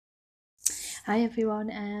Hi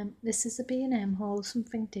everyone, this is a B&M haul,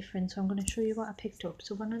 something different, so I'm going to show you what I picked up.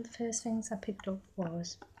 So one of the first things I picked up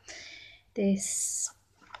was this,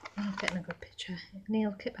 I'm getting a good picture,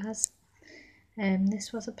 nail clippers.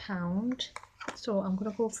 This was £1, so I'm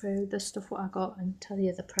going to go through the stuff what I got and tell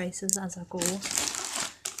you the prices as I go. So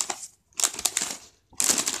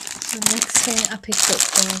the next thing I picked up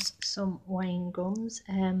was some wine gums.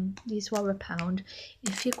 These were £1.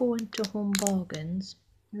 If you go into Home Bargains,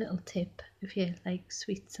 little tip if you like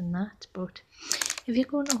sweets and that, but if you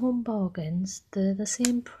go into Home Bargains, they're the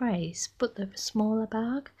same price but they're a smaller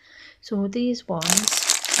bag. So these ones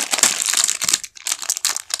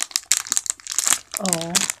are,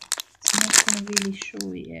 I'm not going to really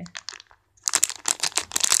show you.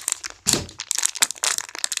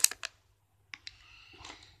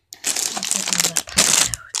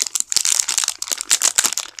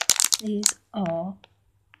 These are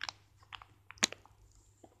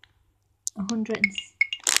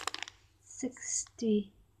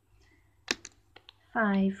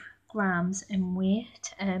 165 grams in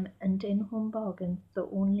weight, and in Home Bargains they're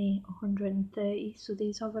only 130, so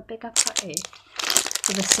these are a bigger packet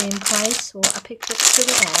for the same price, so I picked up 2 of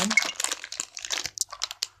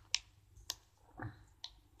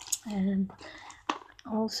them. I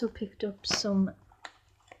also picked up some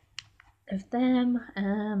of them.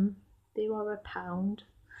 They were £1. Don't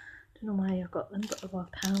know why I got them, but they were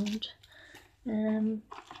 £1.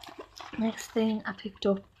 Next thing I picked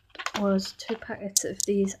up was 2 packets of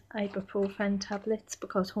these ibuprofen tablets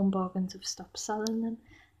because Home Bargains have stopped selling them.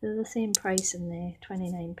 They're the same price in there,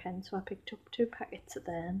 29p, so I picked up 2 packets of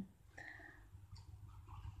them.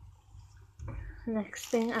 Next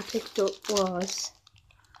thing I picked up was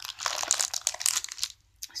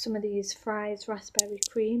some of these Fry's raspberry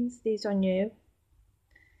creams. These are new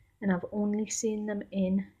and I've only seen them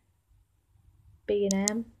in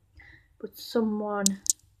B&M, but someone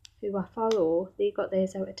who I follow, they got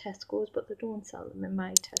theirs out of Tesco's, but they don't sell them in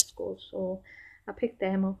my Tesco's, so I picked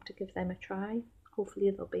them up to give them a try.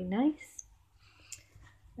 Hopefully they'll be nice.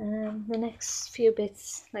 The next few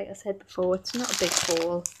bits, like I said before, it's not a big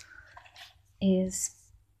haul, is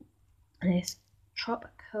this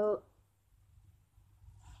tropical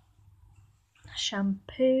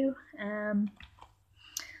shampoo.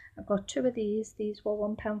 I got 2 of these. These were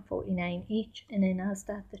 £1.49 each, and in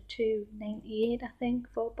Asda they're £2.98 I think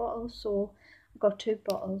for a bottle, so I got 2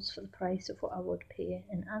 bottles for the price of what I would pay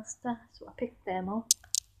in Asda, so I picked them up.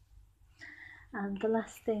 And the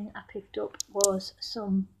last thing I picked up was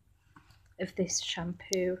some of this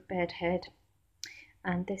shampoo, Bedhead,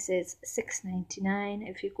 and this is £6.99.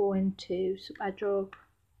 If you go into Superdrug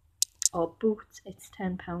or Boots, it's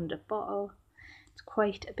 £10 a bottle. It's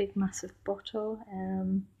quite a big massive bottle.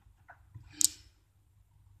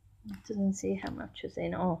 It doesn't say how much is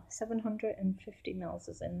in. Oh, 750 mils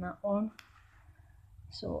is in that one,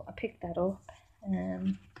 so I picked that up.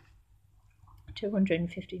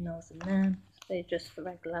 250 mils in there. They're just the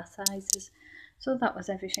regular sizes. So that was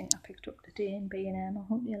everything I picked up today in B&M. I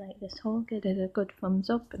hope you like this haul. Give it a good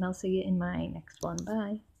thumbs up and I'll see you in my next one.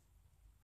 Bye.